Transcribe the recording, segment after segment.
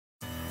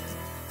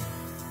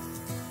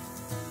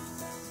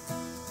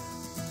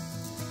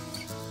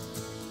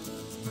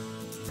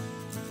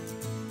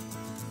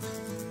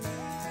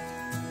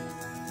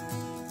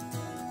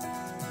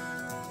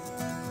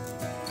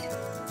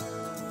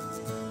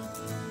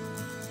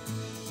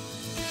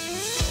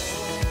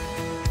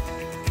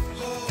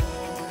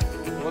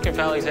Looking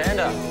for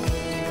Alexander.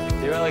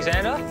 You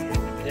Alexander?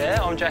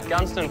 Yeah, I'm Jack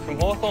Gunston from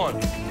Hawthorn.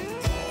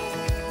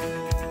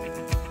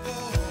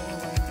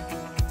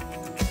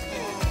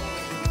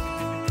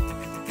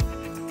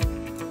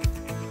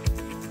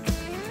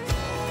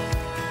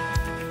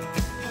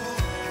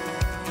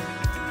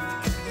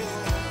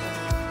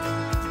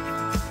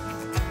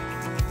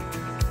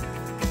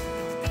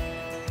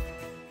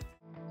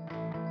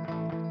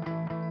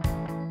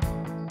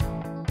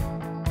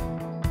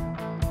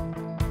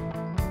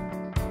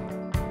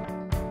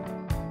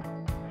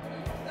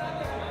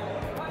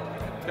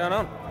 What's going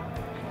on?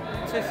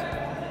 What's this?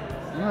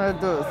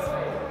 Medals.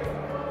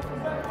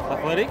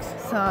 Athletics?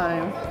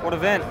 Same. What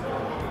event?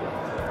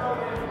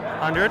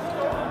 100?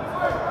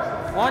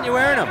 Why aren't you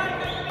wearing them?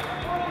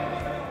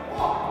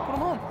 Put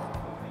them on.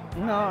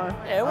 No.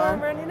 Yeah, wear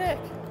them around your neck.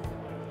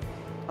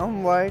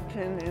 I'm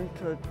waiting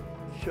to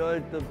show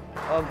the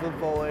other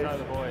boys. Show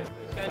the boys.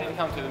 He didn't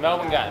come to the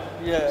Melbourne game.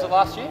 Yeah. Was it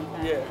last year?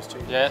 Yeah.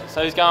 Yeah,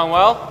 so he's going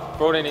well.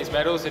 Brought in his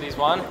medals that he's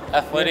won.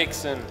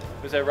 Athletics and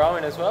was there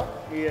rowing as well?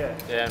 Yeah.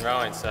 Yeah, and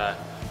rowing, so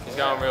he's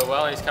going real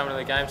well and he's coming to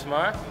the game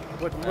tomorrow.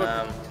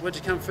 What'd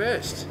you come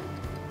first?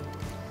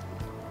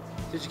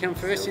 Did you come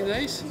first in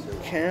these?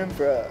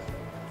 Canberra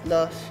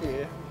last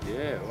year.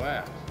 Yeah,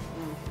 wow.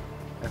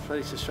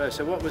 Athletics Australia.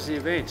 So what was the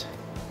event?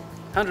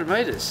 100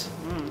 metres?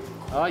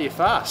 Oh, you're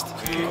fast.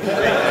 You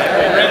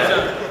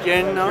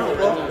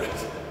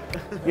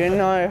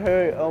know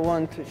who I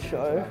want to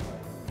show?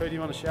 Who do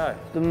you want to show?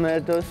 The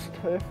medals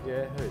to?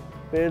 Yeah, who?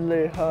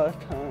 Billy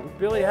Hawthorn.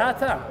 Billy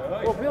Hawthorn.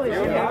 Well, Billy's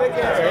here. How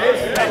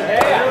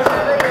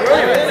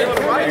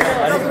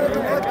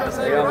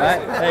you going,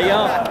 mate? How you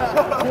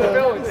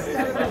going?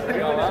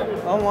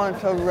 I want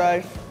to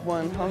race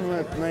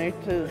 100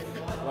 metres.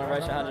 You want to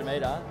race 100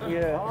 metre?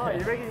 Yeah. Oh,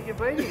 you reckon you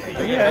can beat me?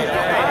 Yeah,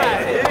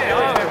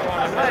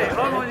 Hey,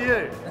 I'm on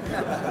you. I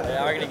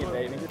reckon he can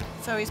beat me.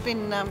 So he's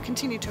been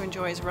continued to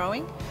enjoy his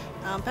rowing.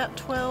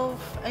 About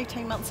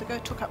 18 months ago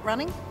took up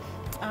running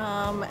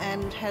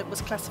and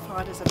was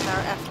classified as a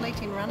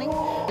para-athlete in running.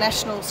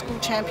 National school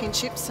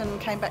championships and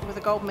came back with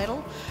a gold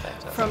medal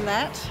from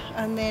that,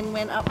 and then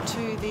went up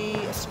to the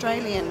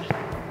Australian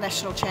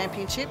national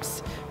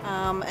championships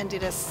and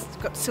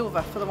got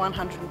silver for the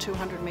 100 and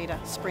 200 metre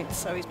sprints.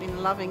 So he's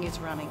been loving his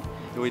running.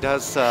 He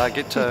does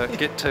get to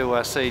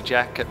see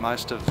Jack at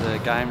most of the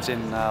games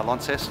in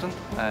Launceston,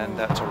 and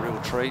that's a real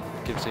treat.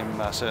 Gives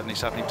him certainly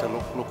something to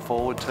look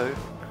forward to.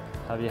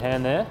 Have your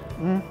hand there.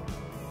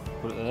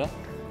 Put it there.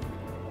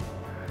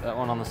 That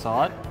one on the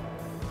side.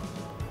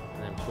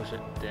 And then push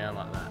it down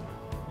like that.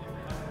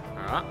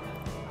 Alright?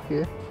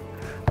 Yeah.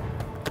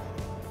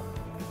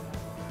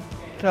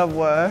 That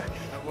works.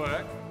 That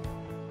work.